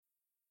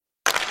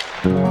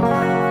I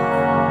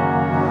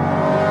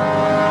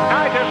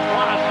just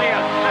want to see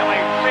a silly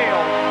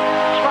field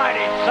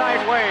sliding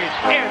sideways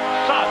in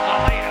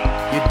Sausalito.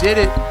 You did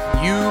it.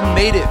 You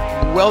made it.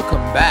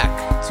 Welcome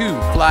back to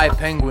Fly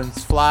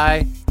Penguins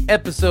Fly,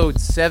 episode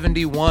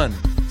 71.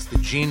 It's the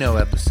Geno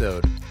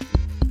episode.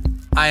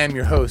 I am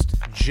your host,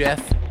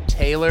 Jeff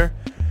Taylor.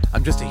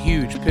 I'm just a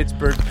huge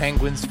Pittsburgh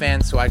Penguins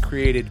fan, so I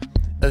created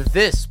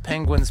this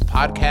Penguins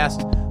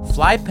podcast,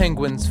 Fly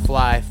Penguins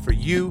Fly, for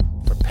you,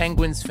 for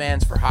Penguins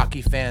fans, for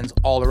hockey fans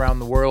all around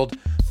the world.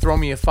 Throw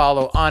me a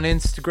follow on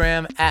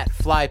Instagram at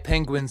Fly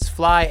Penguins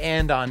Fly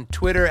and on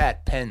Twitter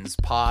at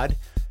PensPod.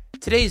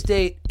 Today's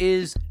date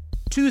is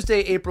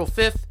Tuesday, April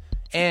 5th,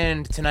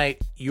 and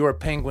tonight your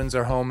Penguins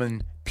are home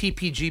in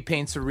PPG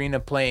Paints Arena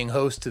playing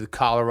host to the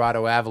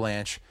Colorado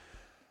Avalanche.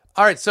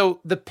 All right,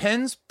 so the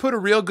Pens put a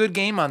real good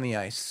game on the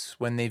ice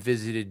when they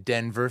visited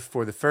Denver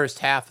for the first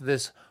half of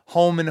this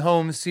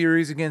home-and-home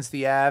series against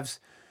the Avs,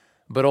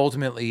 but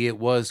ultimately it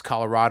was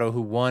Colorado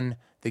who won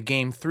the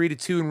game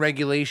 3-2 in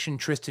regulation.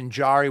 Tristan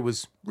Jarry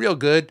was real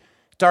good.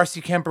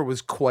 Darcy Kemper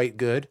was quite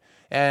good,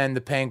 and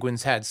the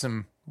Penguins had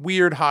some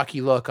weird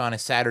hockey luck on a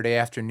Saturday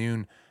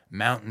afternoon,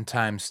 mountain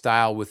time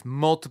style, with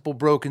multiple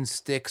broken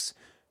sticks,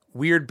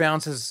 weird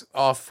bounces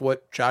off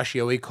what Josh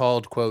Yohe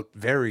called, quote,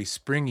 very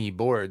springy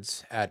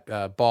boards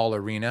at Ball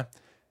Arena.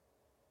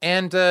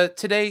 And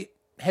today,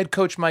 head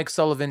coach Mike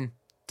Sullivan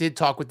did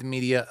talk with the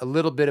media a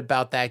little bit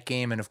about that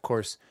game and, of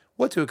course,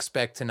 what to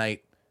expect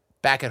tonight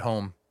back at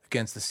home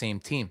against the same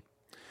team.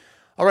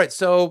 All right,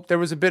 so there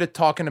was a bit of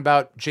talking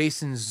about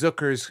Jason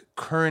Zucker's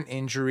current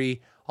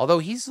injury, although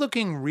he's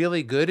looking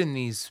really good in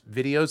these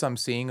videos I'm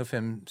seeing of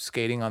him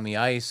skating on the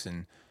ice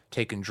and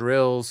taking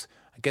drills.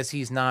 I guess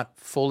he's not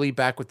fully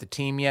back with the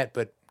team yet,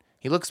 but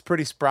he looks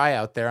pretty spry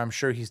out there. I'm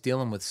sure he's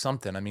dealing with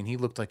something. I mean, he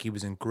looked like he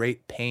was in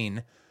great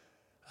pain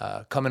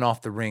coming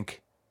off the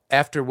rink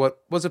after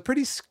what was a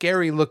pretty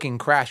scary-looking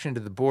crash into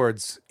the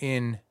boards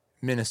in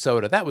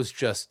Minnesota. That was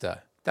just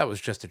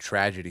a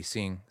tragedy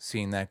seeing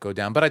that go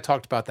down. But I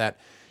talked about that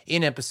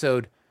in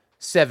episode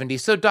 70.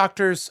 So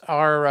doctors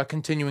are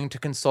continuing to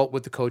consult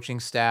with the coaching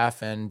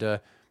staff,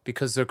 and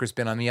because Zucker's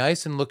been on the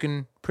ice and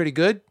looking pretty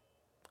good,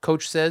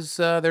 coach says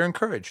they're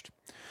encouraged.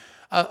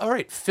 All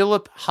right,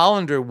 Philip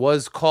Hollander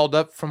was called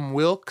up from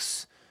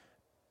Wilkes.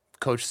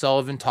 Coach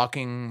Sullivan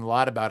talking a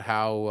lot about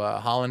how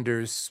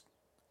Hollander's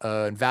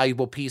a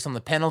valuable piece on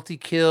the penalty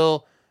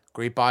kill,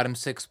 great bottom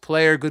six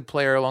player, good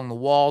player along the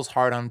walls,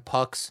 hard on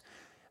pucks.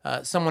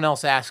 Someone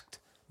else asked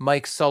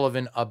Mike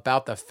Sullivan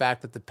about the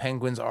fact that the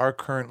Penguins are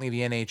currently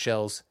the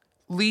NHL's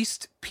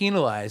least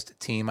penalized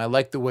team. I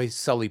like the way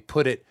Sully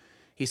put it.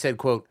 He said,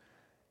 quote,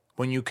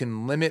 when you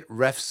can limit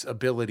refs'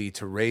 ability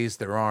to raise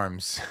their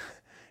arms,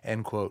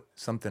 end quote,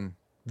 something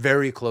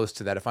very close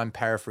to that. If I'm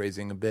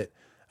paraphrasing a bit,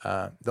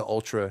 the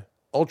ultra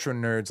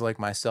nerds like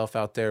myself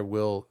out there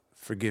will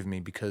forgive me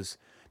because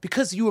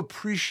you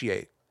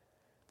appreciate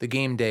the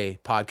Game Day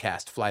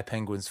podcast, Fly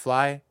Penguins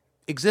Fly,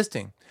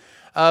 existing.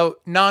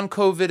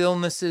 Non-COVID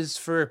illnesses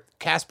for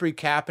Kasperi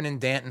Kapanen,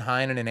 Danton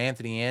Heinen, and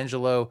Anthony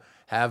Angelo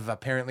have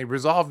apparently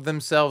resolved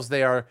themselves.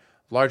 They are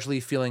largely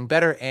feeling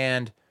better,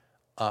 and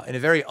in a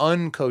very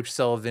uncoach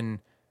Sullivan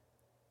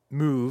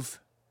move,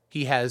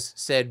 he has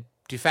said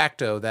de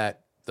facto that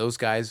those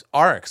guys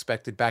are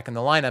expected back in the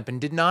lineup and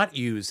did not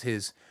use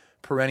his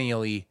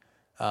perennially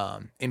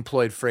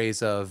employed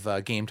phrase of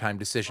game time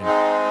decision.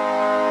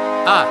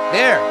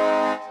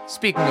 There,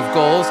 speaking of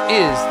goals,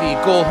 is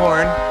the goal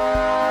horn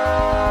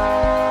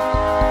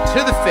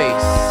to the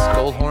face.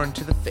 Goal horn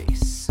to the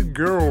face.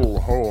 Go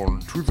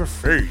horn to the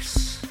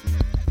face.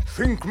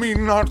 Think me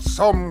not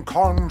some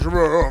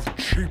conjurer of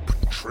cheap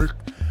trick.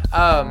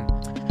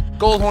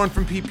 Goal horn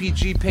from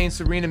PPG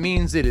Paints Arena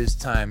means it is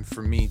time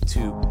for me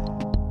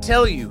to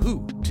tell you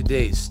who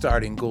today's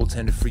starting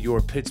goaltender for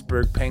your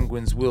Pittsburgh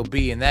Penguins will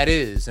be, and that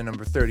is a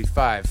number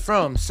 35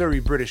 from Surrey,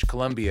 British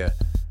Columbia,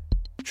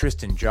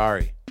 Tristan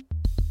Jarry.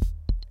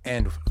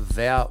 And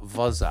where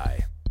was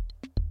I?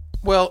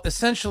 Well,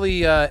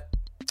 essentially,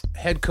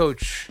 head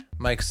coach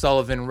Mike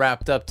Sullivan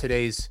wrapped up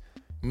today's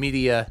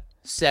media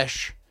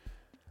sesh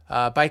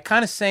by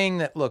kind of saying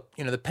that, look,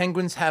 the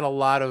Penguins had a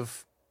lot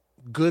of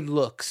good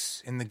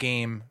looks in the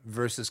game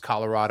versus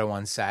Colorado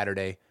on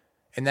Saturday,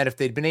 and that if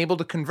they'd been able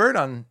to convert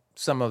on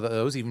some of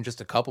those, even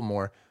just a couple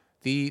more,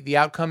 the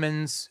outcome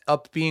ends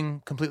up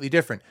being completely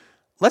different.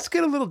 Let's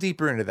get a little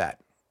deeper into that,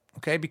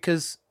 okay?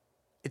 Because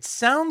it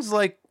sounds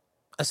like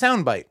a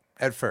soundbite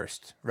at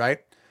first, right?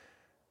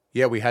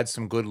 Yeah, we had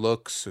some good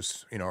looks,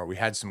 or we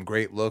had some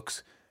great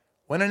looks.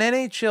 When an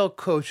NHL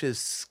coach is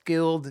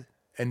skilled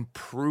and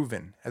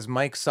proven, as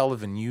Mike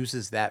Sullivan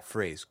uses that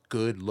phrase,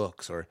 good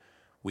looks, or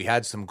we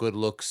had some good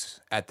looks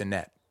at the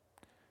net,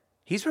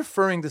 he's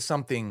referring to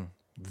something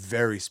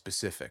very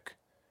specific.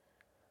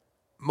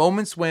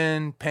 Moments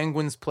when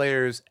Penguins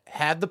players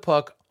had the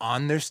puck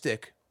on their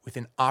stick with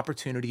an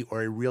opportunity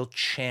or a real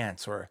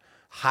chance or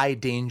high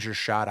danger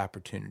shot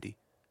opportunity.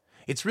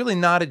 It's really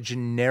not a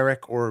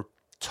generic or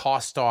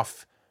tossed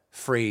off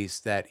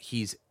phrase that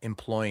he's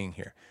employing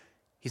here.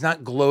 He's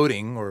not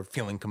gloating or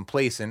feeling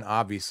complacent,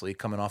 obviously,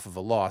 coming off of a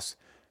loss.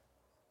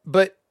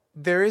 But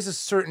there is a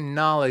certain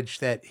knowledge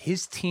that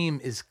his team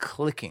is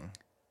clicking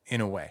in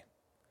a way.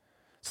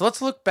 So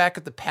let's look back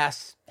at the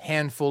past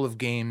handful of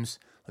games.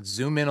 Let's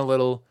zoom in a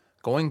little,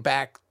 going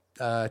back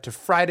to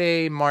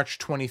Friday, March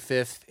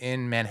 25th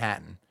in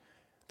Manhattan.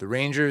 The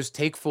Rangers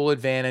take full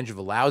advantage of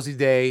a lousy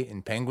day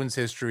in Penguins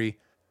history,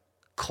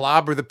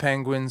 clobber the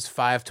Penguins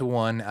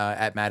 5-1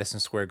 at Madison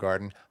Square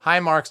Garden. High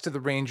marks to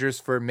the Rangers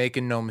for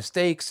making no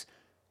mistakes,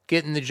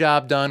 getting the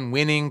job done,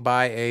 winning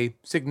by a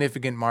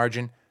significant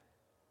margin.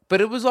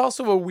 But it was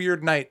also a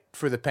weird night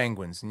for the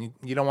Penguins, and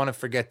you don't want to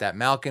forget that.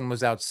 Malkin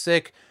was out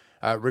sick.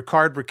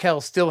 Ricard Raquel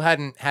still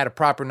hadn't had a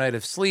proper night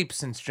of sleep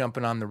since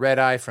jumping on the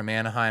red-eye from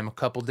Anaheim a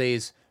couple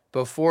days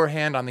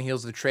beforehand on the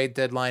heels of the trade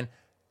deadline.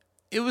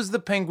 It was the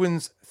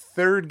Penguins'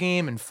 third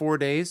game in 4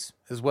 days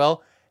as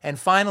well. And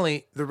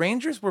finally, the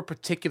Rangers were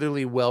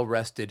particularly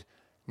well-rested,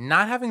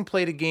 not having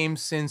played a game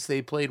since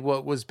they played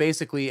what was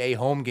basically a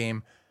home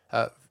game,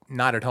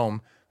 not at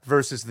home,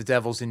 versus the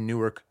Devils in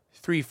Newark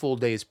 3 full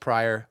days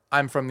prior.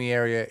 I'm from the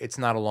area. It's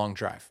not a long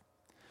drive.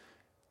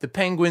 The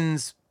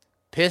Penguins,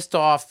 pissed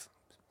off,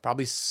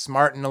 probably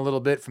smarting a little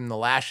bit from the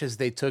lashes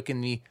they took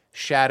in the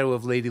shadow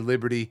of Lady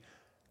Liberty,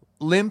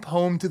 limp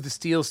home to the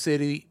Steel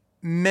City,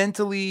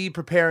 mentally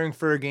preparing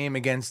for a game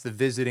against the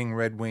visiting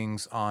Red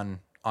Wings on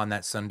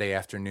that Sunday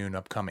afternoon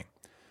upcoming.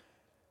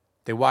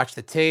 They watch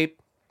the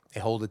tape, they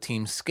hold the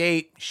team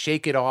skate,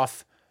 shake it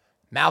off.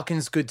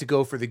 Malkin's good to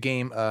go for the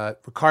game.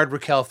 Ricard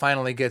Raquel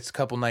finally gets a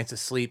couple nights of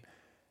sleep.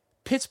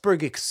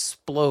 Pittsburgh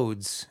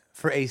explodes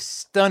for a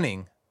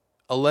stunning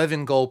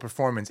 11-goal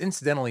performance.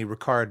 Incidentally,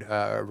 Ricard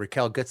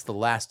Raquel gets the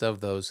last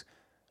of those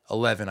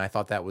 11. I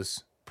thought that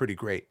was pretty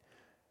great.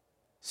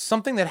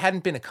 Something that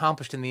hadn't been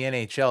accomplished in the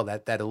NHL,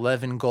 that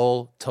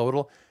 11-goal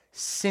total,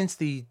 since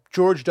the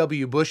George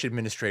W. Bush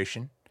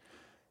administration.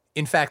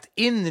 In fact,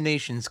 in the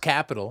nation's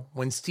capital,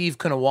 when Steve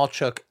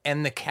Konowalchuk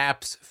and the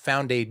Caps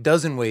found a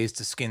dozen ways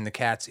to skin the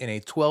Cats in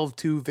a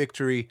 12-2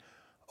 victory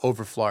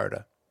over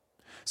Florida.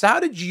 So how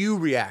did you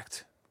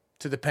react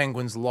to the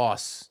Penguins'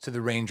 loss to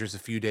the Rangers a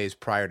few days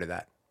prior to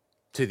that,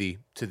 to the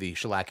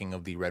shellacking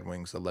of the Red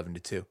Wings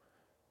 11-2?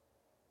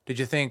 Did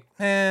you think,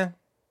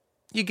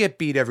 you get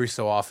beat every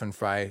so often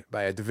by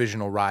a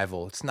divisional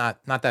rival. It's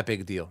not that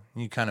big a deal.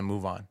 You kind of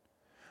move on.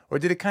 Or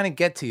did it kind of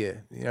get to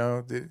you? You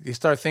know, you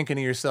start thinking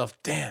to yourself,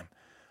 damn,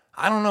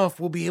 I don't know if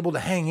we'll be able to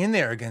hang in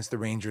there against the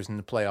Rangers in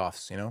the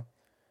playoffs, you know?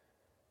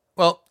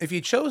 Well, if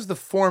you chose the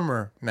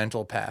former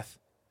mental path,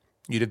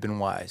 you'd have been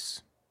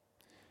wise.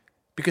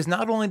 Because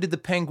not only did the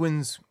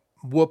Penguins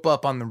whoop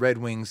up on the Red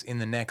Wings in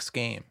the next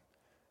game,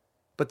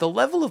 but the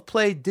level of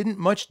play didn't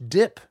much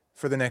dip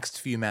for the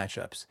next few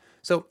matchups.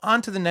 So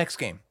on to the next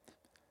game.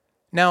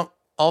 Now,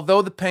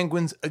 although the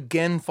Penguins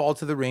again fall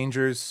to the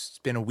Rangers, it's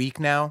been a week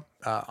now,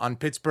 on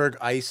Pittsburgh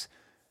ice,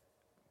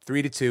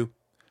 3-2,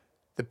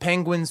 the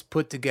Penguins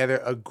put together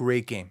a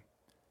great game.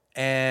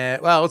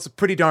 And, well, it's a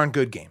pretty darn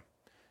good game.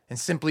 And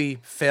simply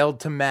failed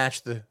to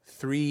match the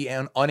 3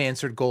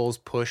 unanswered goals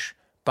push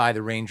by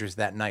the Rangers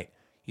that night.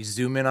 You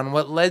zoom in on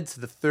what led to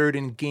the third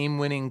and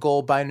game-winning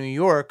goal by New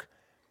York.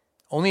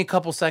 Only a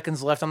couple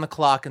seconds left on the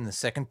clock in the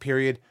second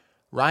period.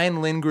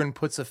 Ryan Lindgren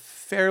puts a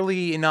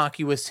fairly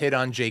innocuous hit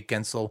on Jake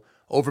Gensel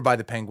over by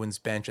the Penguins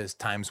bench as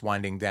time's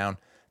winding down.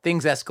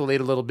 Things escalate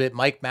a little bit.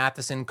 Mike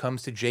Matheson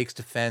comes to Jake's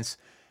defense.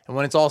 And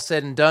when it's all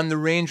said and done, the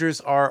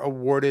Rangers are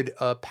awarded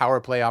a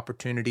power play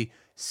opportunity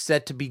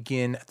set to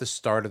begin at the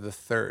start of the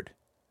third.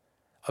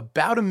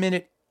 About a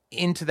minute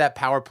into that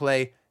power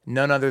play,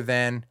 none other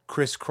than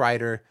Chris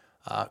Kreider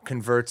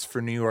converts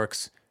for New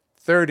York's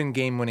third and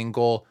game-winning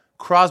goal.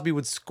 Crosby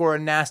would score a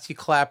nasty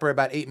clapper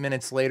about 8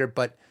 minutes later,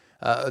 but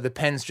the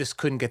Pens just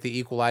couldn't get the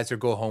equalizer,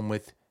 go home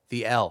with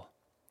the L.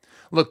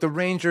 Look, the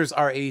Rangers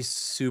are a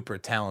super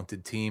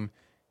talented team.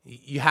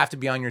 You have to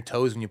be on your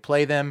toes when you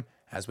play them,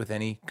 as with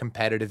any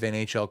competitive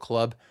NHL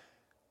club,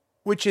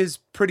 which is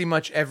pretty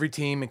much every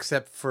team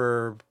except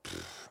for,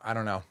 I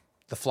don't know,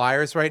 the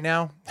Flyers right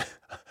now.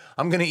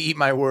 I'm going to eat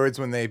my words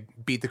when they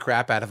beat the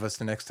crap out of us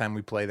the next time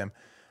we play them.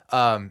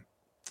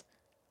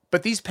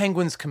 But these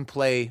Penguins can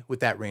play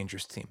with that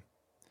Rangers team.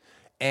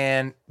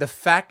 And the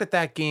fact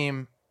that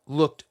game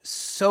looked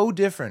so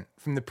different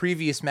from the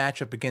previous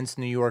matchup against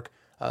New York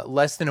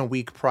less than a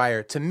week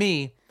prior, to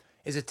me,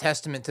 is a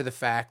testament to the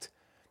fact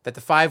that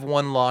the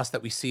 5-1 loss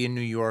that we see in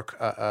New York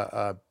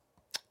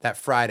that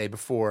Friday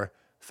before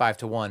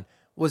 5-1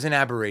 was an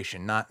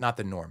aberration, not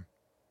the norm.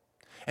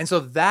 And so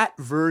that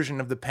version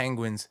of the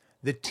Penguins,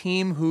 the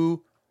team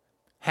who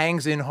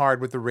hangs in hard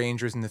with the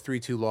Rangers in the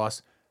 3-2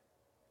 loss,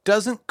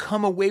 doesn't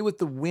come away with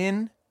the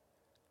win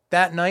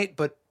that night,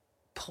 but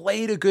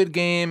played a good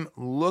game,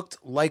 looked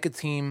like a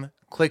team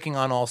clicking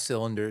on all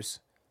cylinders.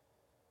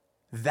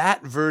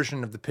 That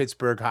version of the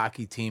Pittsburgh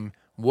hockey team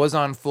was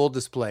on full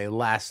display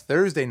last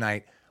Thursday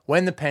night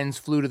when the Pens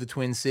flew to the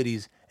Twin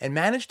Cities and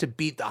managed to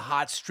beat the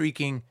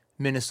hot-streaking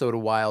Minnesota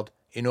Wild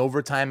in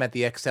overtime at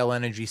the XL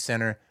Energy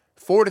Center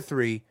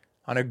 4-3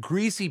 on a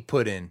greasy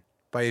put-in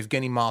by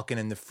Evgeny Malkin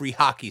in the free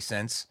hockey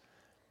sense.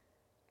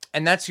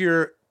 And that's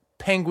your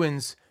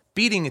Penguins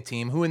beating a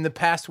team who in the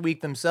past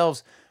week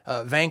themselves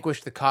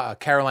vanquished the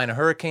Carolina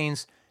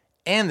Hurricanes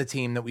and the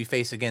team that we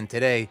face again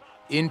today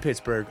in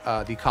Pittsburgh,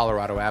 the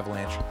Colorado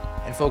Avalanche.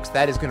 And folks,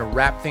 that is going to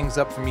wrap things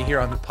up for me here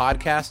on the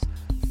podcast.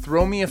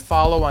 Throw me a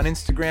follow on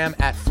Instagram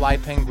at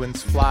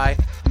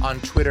FlyPenguinsFly, on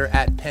Twitter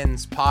at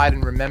PensPod.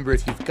 And remember,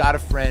 if you've got a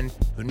friend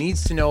who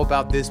needs to know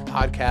about this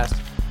podcast,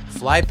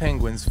 Fly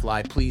Penguins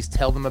Fly, please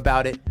tell them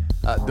about it.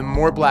 The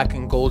more black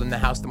and gold in the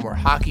house, the more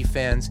hockey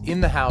fans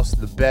in the house,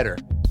 the better.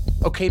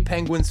 Okay,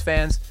 Penguins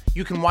fans,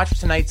 you can watch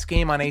tonight's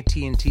game on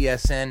AT&T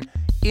SN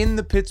in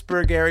the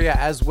Pittsburgh area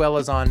as well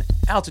as on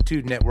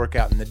Altitude Network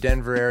out in the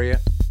Denver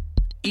area.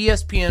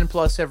 ESPN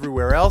Plus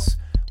everywhere else.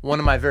 One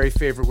of my very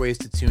favorite ways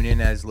to tune in,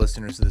 as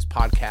listeners of this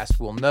podcast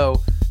will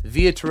know,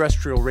 via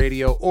terrestrial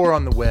radio or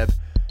on the web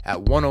at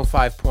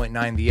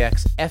 105.9 The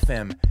X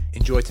FM.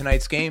 Enjoy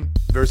tonight's game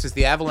versus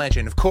the Avalanche,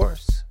 and of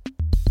course,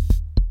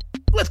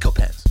 let's go Penguins.